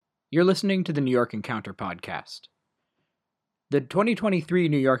You're listening to the New York Encounter podcast. The 2023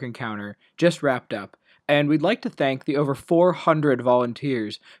 New York Encounter just wrapped up, and we'd like to thank the over 400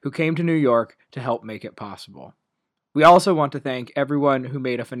 volunteers who came to New York to help make it possible. We also want to thank everyone who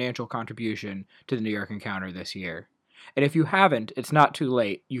made a financial contribution to the New York Encounter this year. And if you haven't, it's not too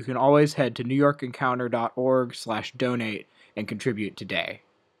late. You can always head to newyorkencounter.org/donate and contribute today.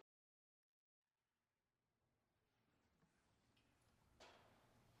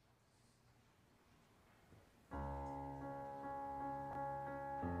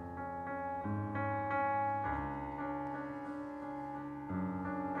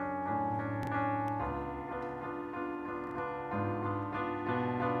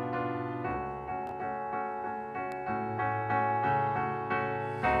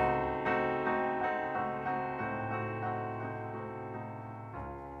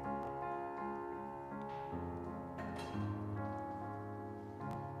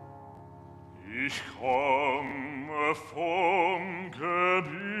 Ich komme vom Gebirge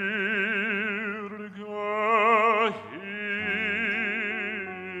her.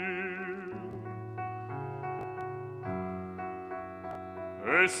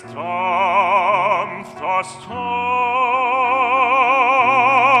 Es dampft das Tal,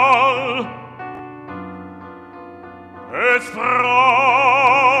 es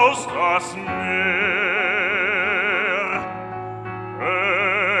braust das Meer,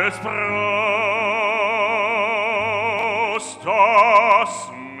 es braust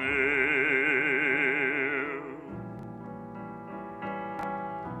das Meer.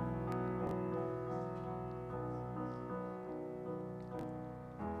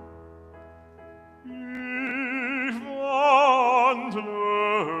 Ich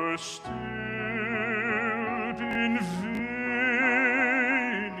wandle still, bin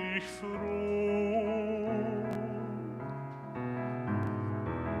wenig froh.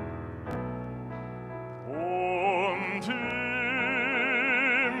 Und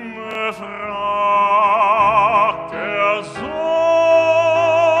immer fragt der Seufzer,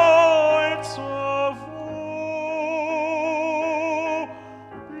 wo,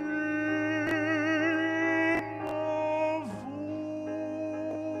 immer wo.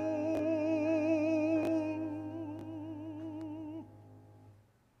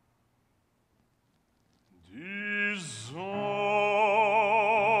 Die Sonne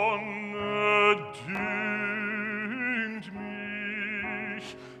dünkt mich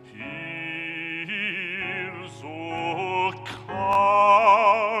hier so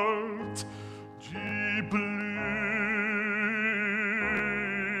kalt, die blühte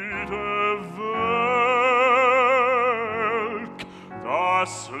Wölk,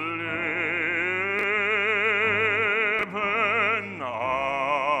 das Leben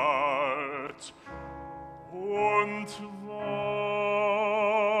alt. Und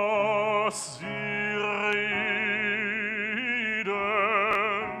was sie reden,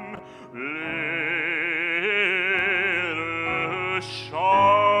 leere Schall.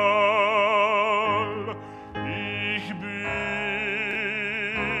 Ich bin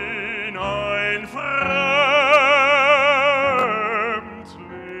ein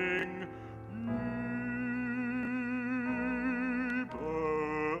Fremdling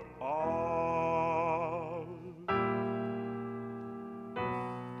überall.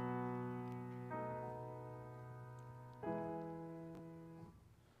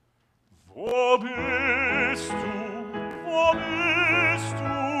 Wo bist du,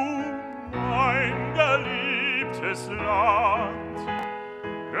 mein geliebtes Land,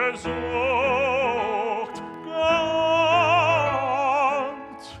 gesucht, geahnt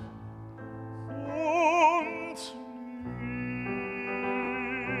und nie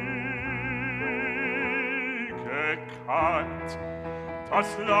gekannt?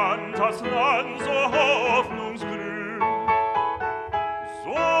 Das Land so hoffnungsgrün,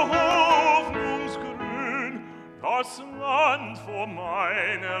 das Land, wo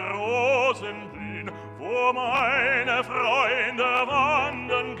meine Rosen blühen, wo meine Freunde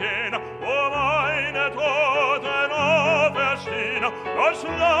wandern gehen, wo meine Toten auferstehen, das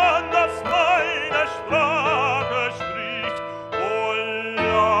Land, das meine Sprache spricht, o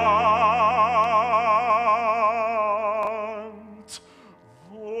Land,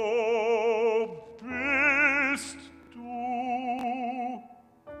 wo bist du?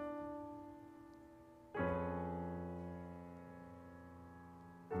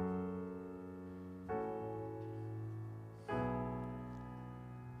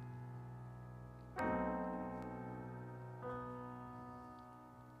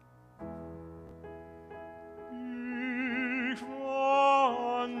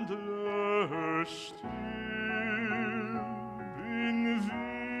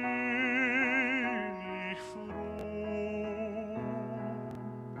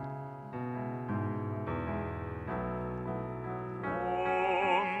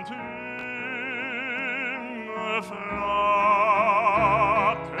 befragt,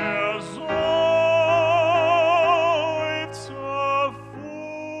 seufzer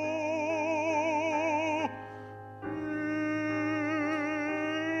fuhr,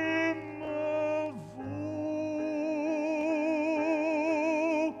 immerwohl.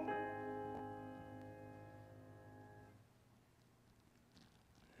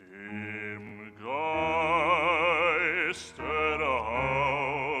 Im Geiste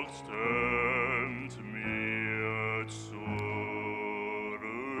hauchtend mir zurück,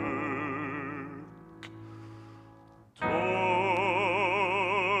 dort,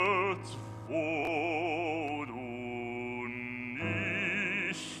 wo du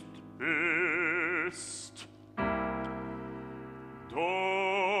nicht bist, dort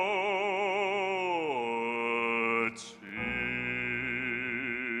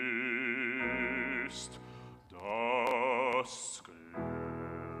ist das Glück.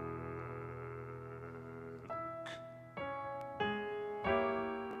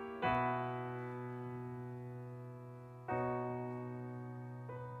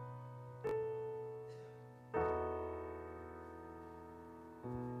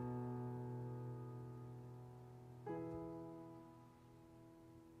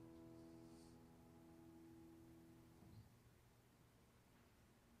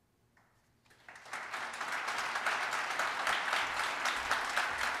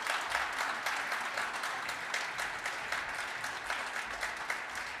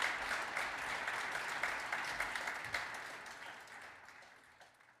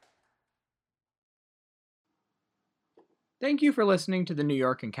 Thank you for listening to the New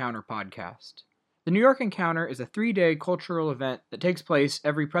York Encounter podcast. The New York Encounter is a 3-day cultural event that takes place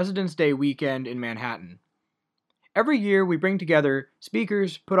every President's Day weekend in Manhattan. Every year, we bring together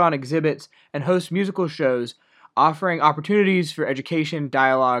speakers, put on exhibits, and host musical shows, offering opportunities for education,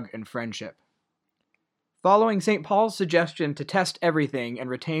 dialogue, and friendship. Following St. Paul's suggestion to test everything and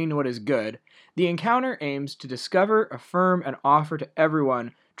retain what is good, the Encounter aims to discover, affirm, and offer to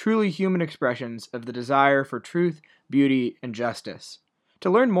everyone truly human expressions of the desire for truth, beauty, and justice. To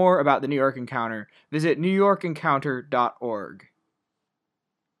learn more about the New York Encounter, visit newyorkencounter.org.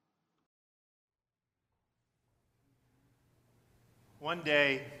 One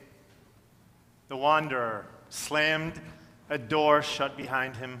day, the wanderer slammed a door shut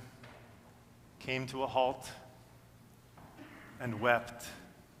behind him, came to a halt, and wept.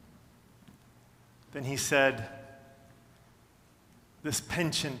 Then he said, "This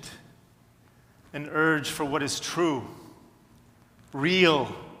penchant, an urge for what is true,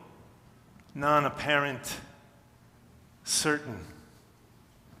 real, non-apparent, certain,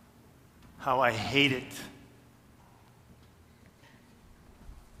 how I hate it."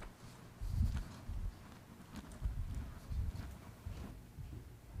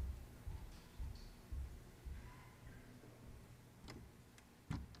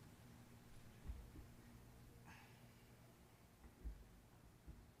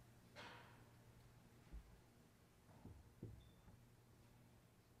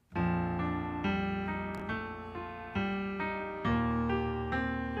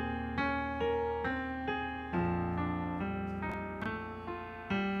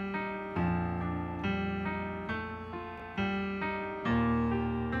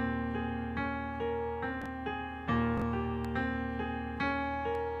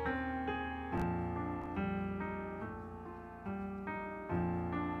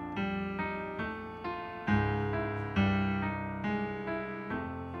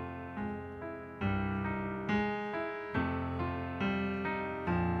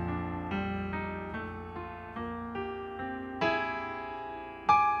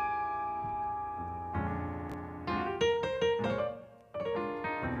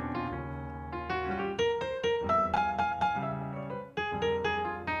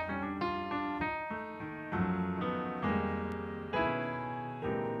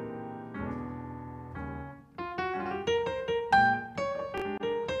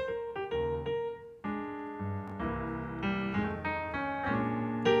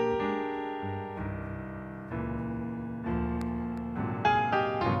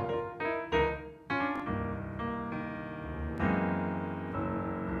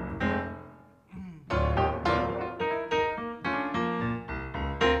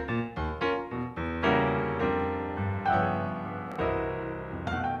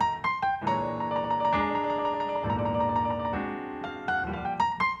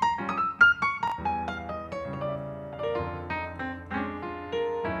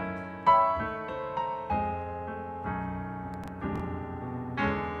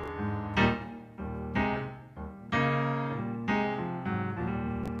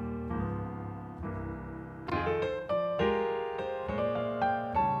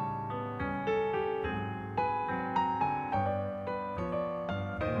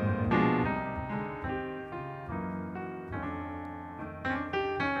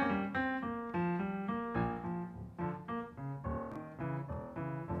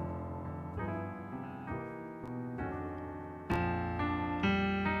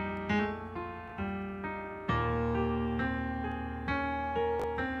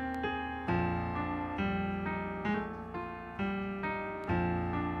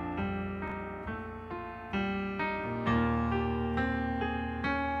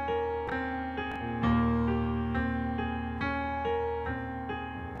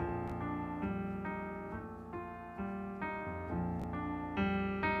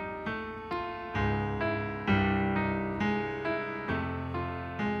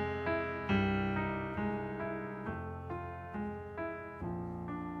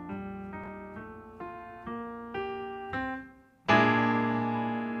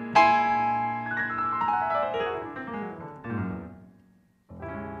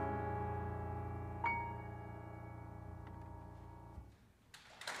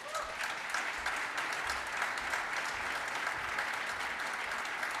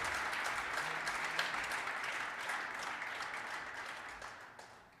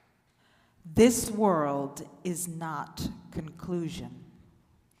 This world is not conclusion.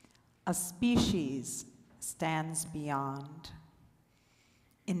 A species stands beyond,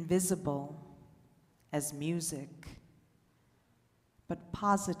 invisible as music, but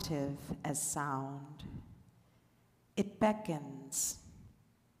positive as sound. It beckons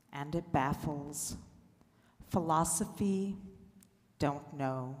and it baffles. Philosophy, don't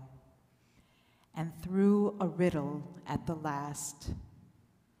know. And through a riddle at the last,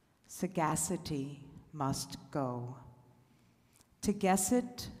 sagacity must go. To guess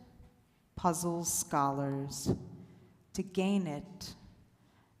it puzzles scholars. To gain it,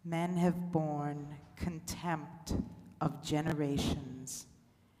 men have borne contempt of generations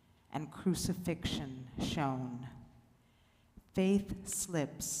and crucifixion shown. Faith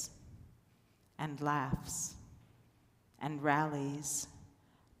slips and laughs and rallies,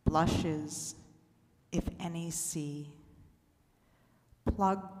 blushes if any see,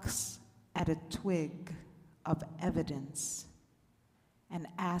 plucks at a twig of evidence and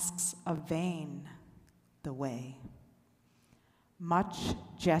asks a vain the way. Much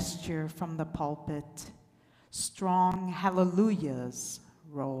gesture from the pulpit, strong hallelujahs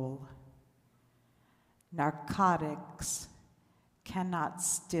roll. Narcotics cannot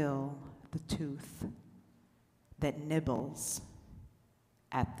still the tooth that nibbles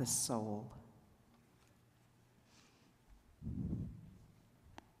at the soul.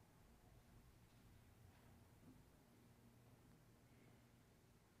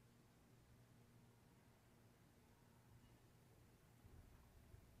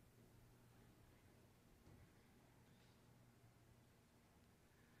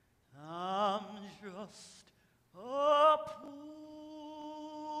 I'm just a poor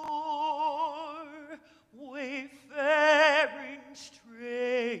wayfaring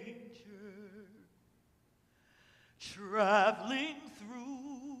stranger, traveling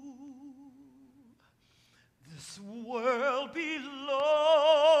through this world below.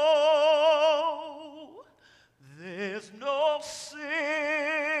 There's no sickness,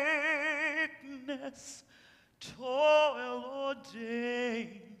 toil, or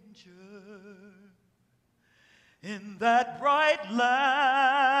danger in that bright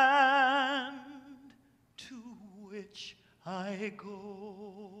land to which I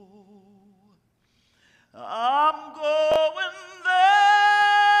go. I'm going there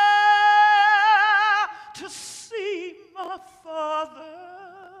to see my father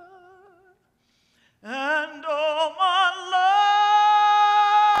and all my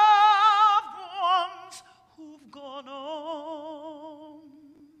loved ones who've gone on.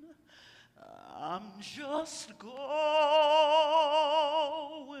 I'm just going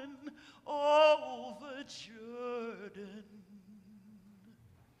over Jordan.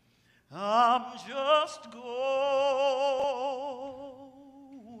 I'm just going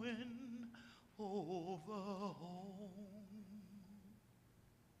over home.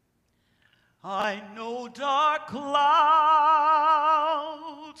 I know dark clouds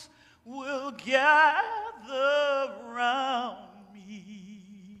will gather round me.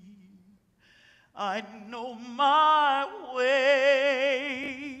 I know my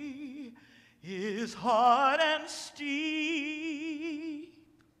way is hard and steep,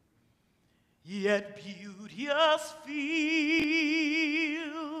 yet beauteous fields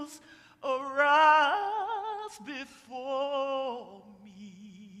arise before me,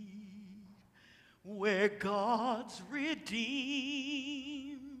 where God's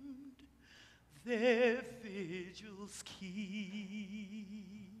redeemed their vigils keep.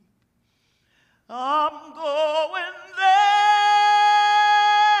 I'm going there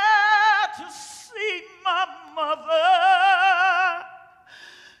to see my mother.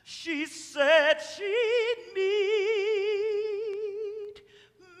 She said she'd meet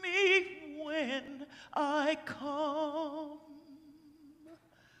me when I come.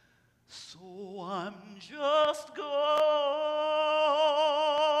 So I'm just going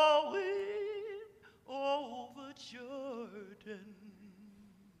over Jordan.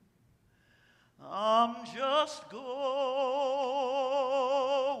 I'm just going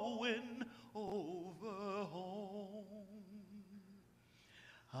over home.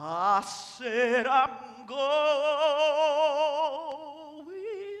 I said I'm going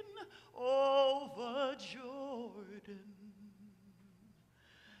over Jordan.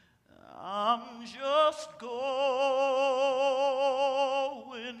 I'm just going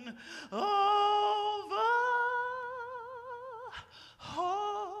over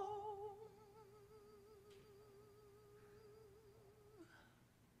home.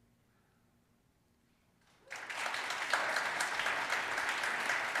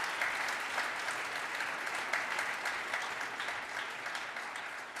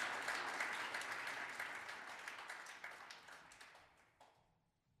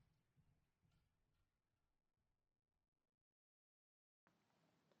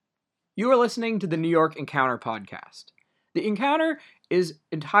 You are listening to the New York Encounter podcast. The Encounter is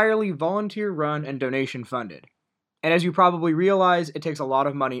entirely volunteer run and donation funded. And as you probably realize, it takes a lot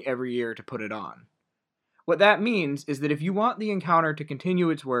of money every year to put it on. What that means is that if you want the Encounter to continue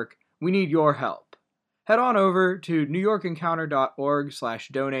its work, we need your help. Head on over to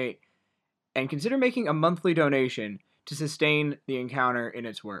newyorkencounter.org/donate and consider making a monthly donation to sustain the Encounter in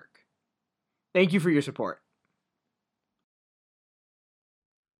its work. Thank you for your support.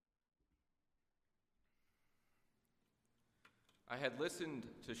 I had listened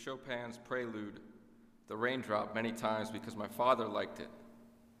to Chopin's prelude, The Raindrop, many times because my father liked it.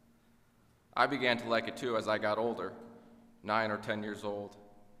 I began to like it too as I got older, 9 or 10 years old,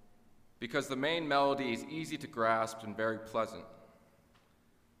 because the main melody is easy to grasp and very pleasant.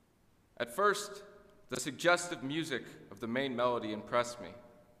 At first, the suggestive music of the main melody impressed me,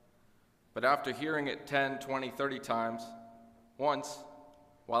 but after hearing it 10, 20, 30 times, once,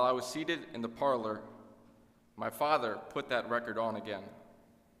 while I was seated in the parlor, my father put that record on again.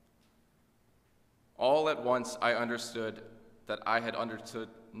 All at once, I understood that I had understood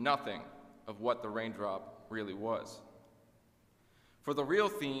nothing of what the raindrop really was. For the real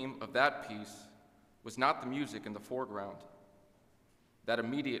theme of that piece was not the music in the foreground, that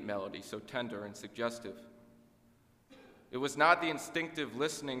immediate melody so tender and suggestive. It was not the instinctive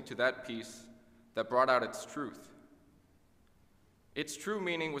listening to that piece that brought out its truth. Its true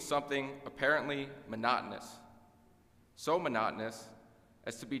meaning was something apparently monotonous, so monotonous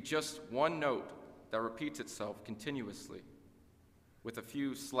as to be just one note that repeats itself continuously, with a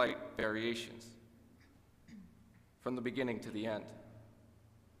few slight variations, from the beginning to the end.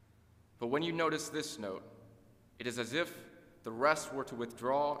 But when you notice this note, it is as if the rest were to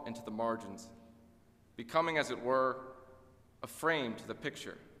withdraw into the margins, becoming, as it were, a frame to the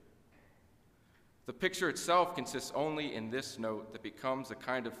picture. The picture itself consists only in this note that becomes a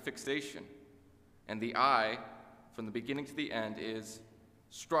kind of fixation, and the eye, from the beginning to the end, is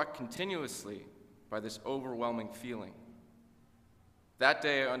struck continuously by this overwhelming feeling. That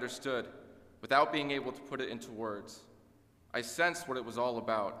day I understood, without being able to put it into words. I sensed what it was all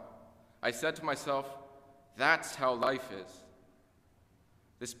about. I said to myself, that's how life is.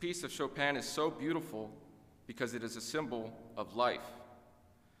 This piece of Chopin is so beautiful because it is a symbol of life.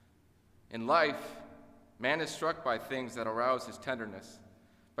 In life, man is struck by things that arouse his tenderness,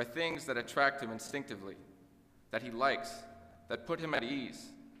 by things that attract him instinctively, that he likes, that put him at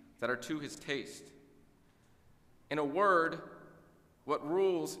ease, that are to his taste. In a word, what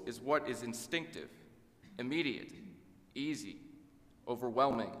rules is what is instinctive, immediate, easy,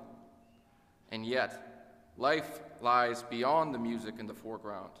 overwhelming. And yet, life lies beyond the music in the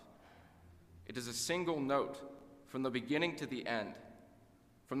foreground. It is a single note from the beginning to the end,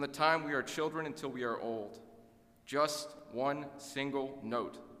 from the time we are children until we are old, just one single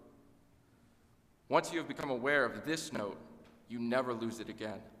note. Once you have become aware of this note, you never lose it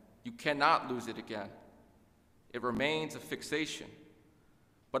again. You cannot lose it again. It remains a fixation,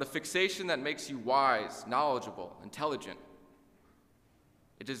 but a fixation that makes you wise, knowledgeable, intelligent.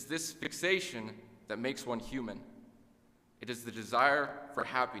 It is this fixation that makes one human. It is the desire for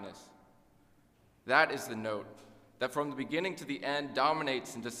happiness. That is the note that from the beginning to the end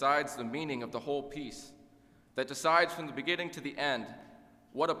dominates and decides the meaning of the whole piece, that decides from the beginning to the end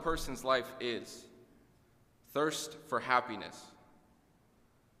what a person's life is. Thirst for happiness.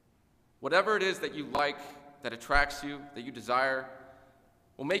 Whatever it is that you like, that attracts you, that you desire,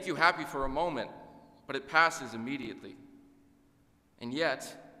 will make you happy for a moment, but it passes immediately. And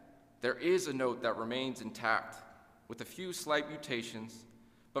yet, there is a note that remains intact, with a few slight mutations,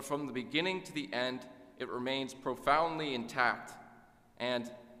 but from the beginning to the end, it remains profoundly intact,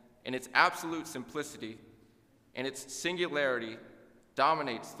 and in its absolute simplicity, in its singularity,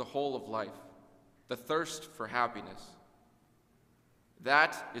 dominates the whole of life, the thirst for happiness.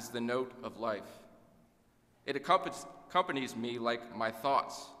 That is the note of life. It accompanies me like my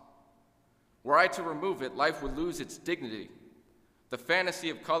thoughts. Were I to remove it, life would lose its dignity. The fantasy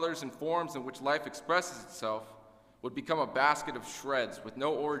of colors and forms in which life expresses itself would become a basket of shreds with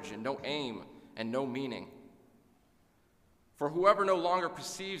no origin, no aim, and no meaning. For whoever no longer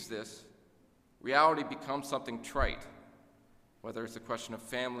perceives this, reality becomes something trite, whether it's a question of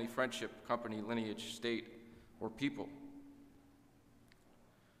family, friendship, company, lineage, state, or people.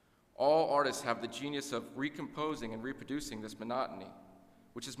 All artists have the genius of recomposing and reproducing this monotony,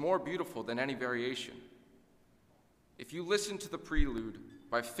 which is more beautiful than any variation. If you listen to the prelude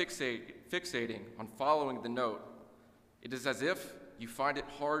by fixating on following the note, it is as if you find it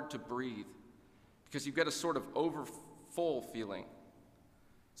hard to breathe because you get a sort of overfull feeling.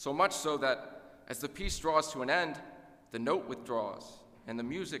 So much so that as the piece draws to an end, the note withdraws and the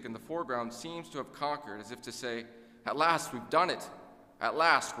music in the foreground seems to have conquered, as if to say, "At last, we've done it. At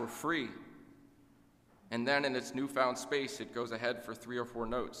last, we're free." And then in its newfound space, it goes ahead for 3 or 4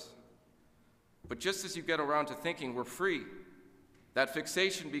 notes. But just as you get around to thinking we're free, that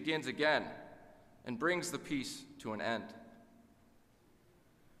fixation begins again and brings the piece to an end.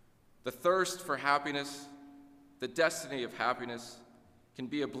 The thirst for happiness, the destiny of happiness, can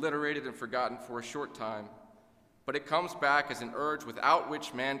be obliterated and forgotten for a short time, but it comes back as an urge without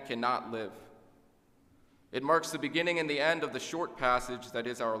which man cannot live. It marks the beginning and the end of the short passage that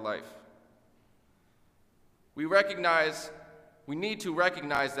is our life. We need to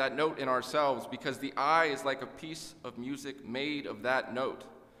recognize that note in ourselves, because the I is like a piece of music made of that note,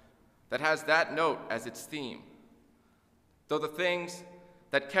 that has that note as its theme. Though the things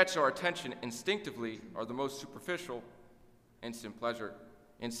that catch our attention instinctively are the most superficial: instant pleasure,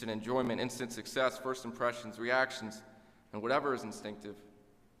 instant enjoyment, instant success, first impressions, reactions, and whatever is instinctive,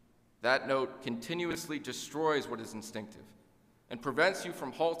 that note continuously destroys what is instinctive and prevents you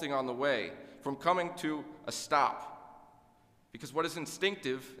from halting on the way, from coming to a stop. Because what is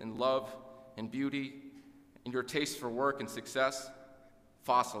instinctive in love and beauty, in your taste for work and success,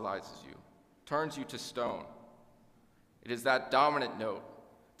 fossilizes you, turns you to stone. It is that dominant note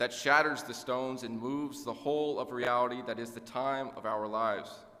that shatters the stones and moves the whole of reality that is the time of our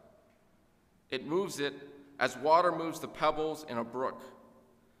lives. It moves it as water moves the pebbles in a brook,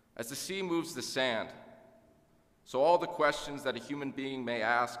 as the sea moves the sand. So all the questions that a human being may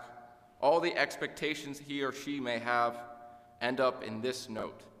ask, all the expectations he or she may have, end up in this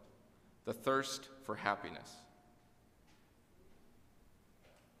note: the thirst for happiness.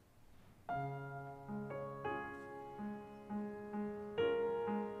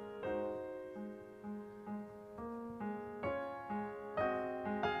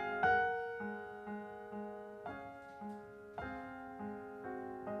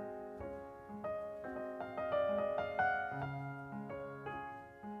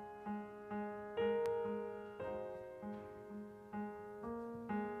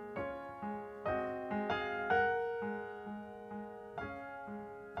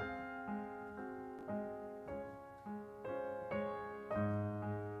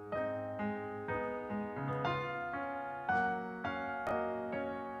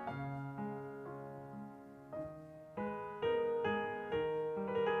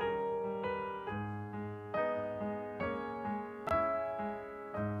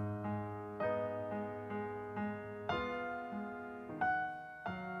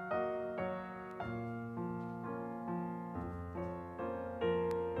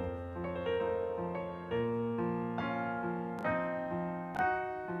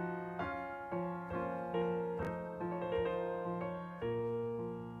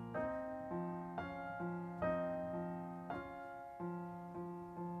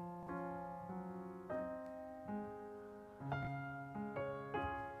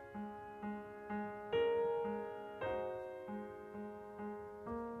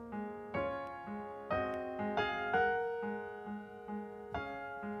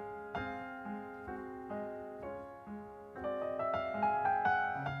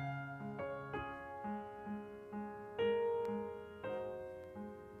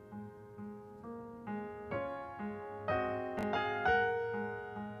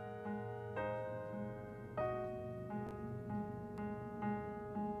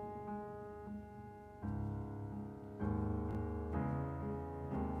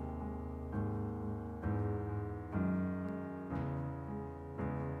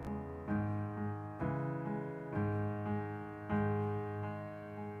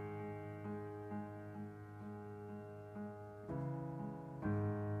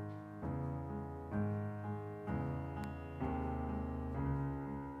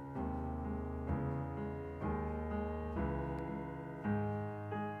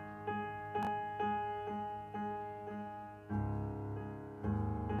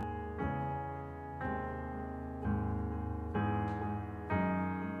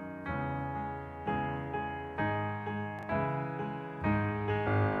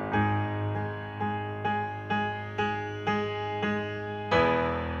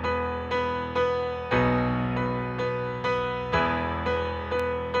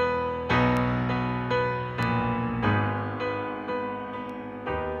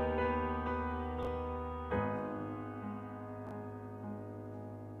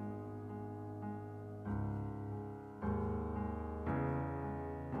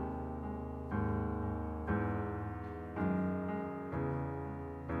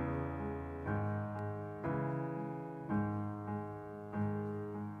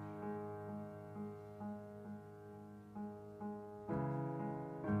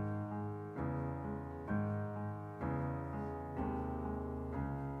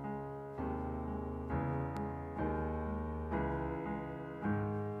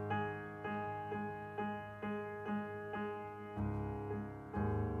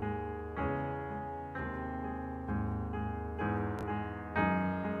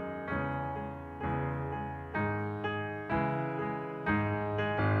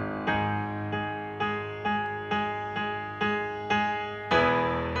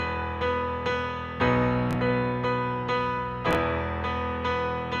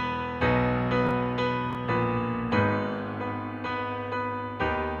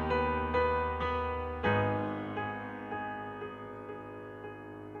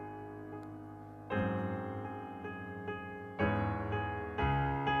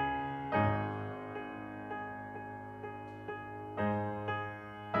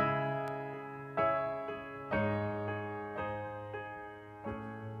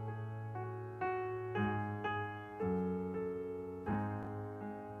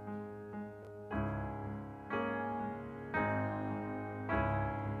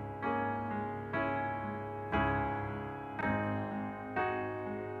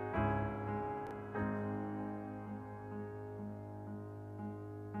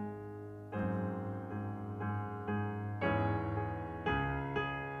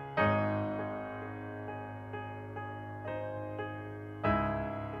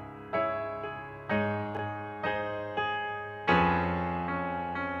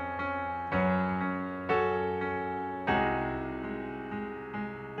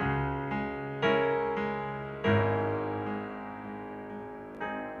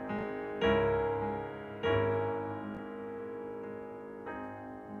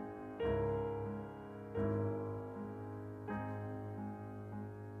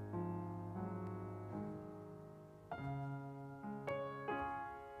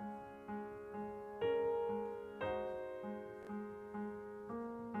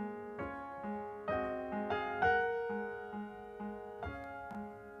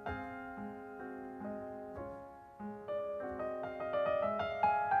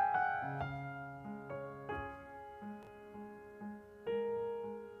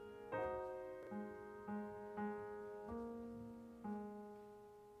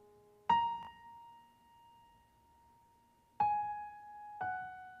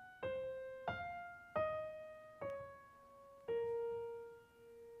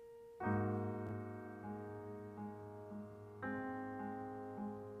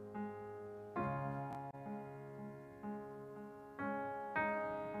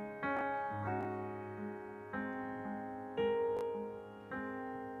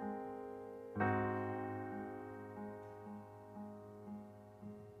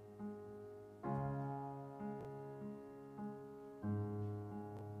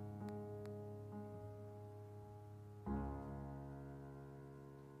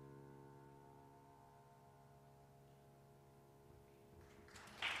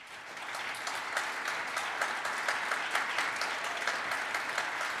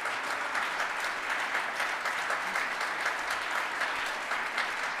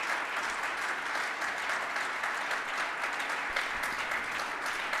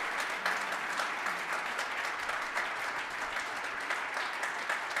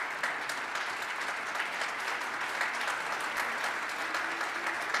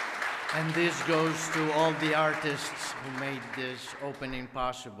 And this goes to all the artists who made this opening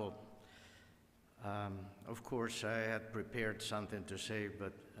possible. Of course, I had prepared something to say,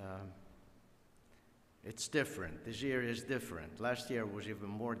 but it's different. This year is different. Last year was even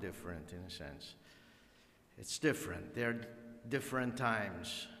more different in a sense. It's different. They're different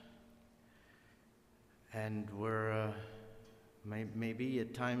times. And we're, maybe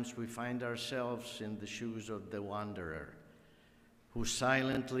at times we find ourselves in the shoes of the wanderer, who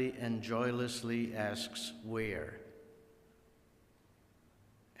silently and joylessly asks, where?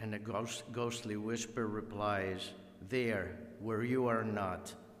 And a ghostly whisper replies, there, where you are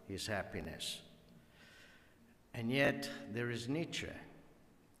not, is happiness. And yet, there is Nietzsche,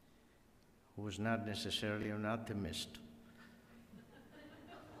 who was not necessarily an optimist.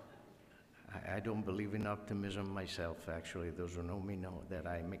 I don't believe in optimism myself, actually. Those who know me know that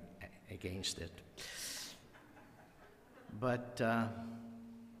I'm against it. But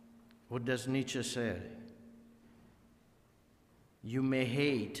what does Nietzsche say? You may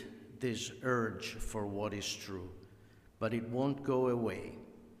hate this urge for what is true, but it won't go away.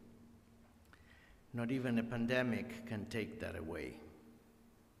 Not even a pandemic can take that away.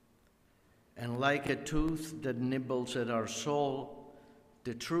 And like a tooth that nibbles at our soul,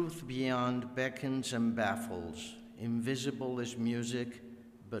 the truth beyond beckons and baffles, invisible as music,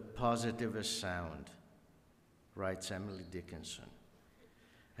 but positive as sound, writes Emily Dickinson.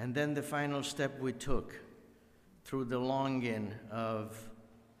 And then the final step we took through the longing of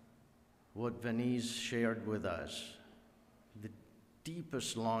what Venise shared with us, the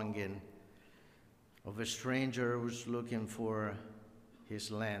deepest longing of a stranger who's looking for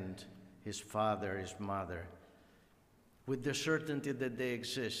his land, his father, his mother, with the certainty that they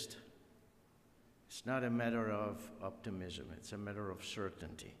exist. It's not a matter of optimism, it's a matter of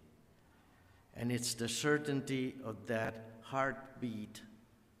certainty. And it's the certainty of that heartbeat,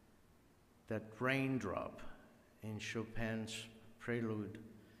 that raindrop in Chopin's prelude,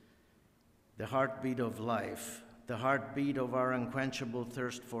 the heartbeat of life, the heartbeat of our unquenchable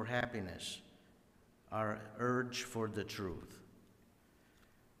thirst for happiness, our urge for the truth.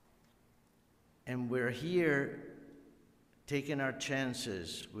 And we're here taking our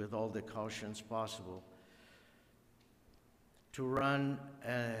chances with all the cautions possible to run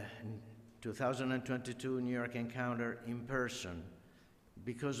a 2022 New York Encounter in person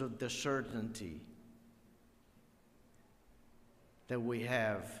because of the certainty that we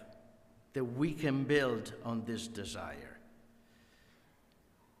have, that we can build on this desire.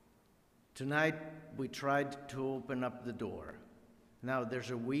 Tonight, we tried to open up the door. Now,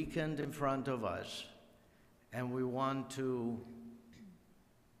 there's a weekend in front of us, and we want to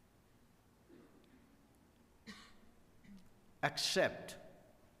accept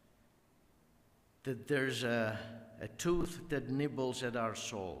that there's a tooth that nibbles at our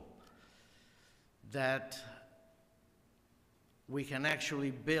soul, that we can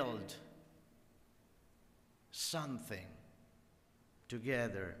actually build something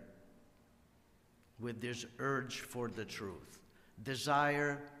together with this urge for the truth.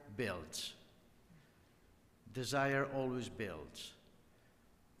 Desire builds. Desire always builds.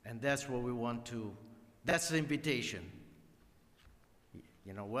 And that's what we want to, that's the invitation.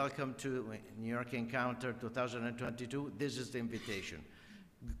 You know, welcome to New York Encounter 2022. This is the invitation.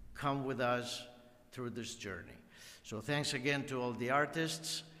 Come with us through this journey. So thanks again to all the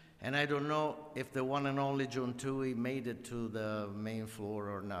artists. And I don't know if the one and only John Tui made it to the main floor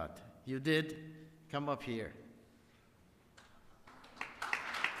or not. You did? Come up here.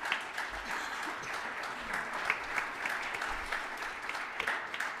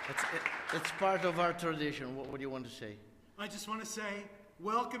 It's part of our tradition. What do you want to say? I just want to say,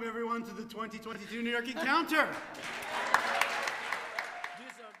 welcome everyone to the 2022 New York Encounter.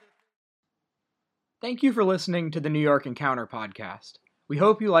 Thank you for listening to the New York Encounter podcast. We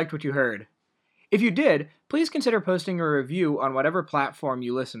hope you liked what you heard. If you did, please consider posting a review on whatever platform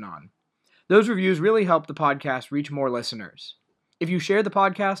you listen on. Those reviews really help the podcast reach more listeners. If you share the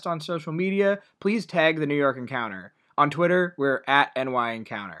podcast on social media, please tag the New York Encounter. On Twitter, we're @NY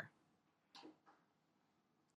Encounter.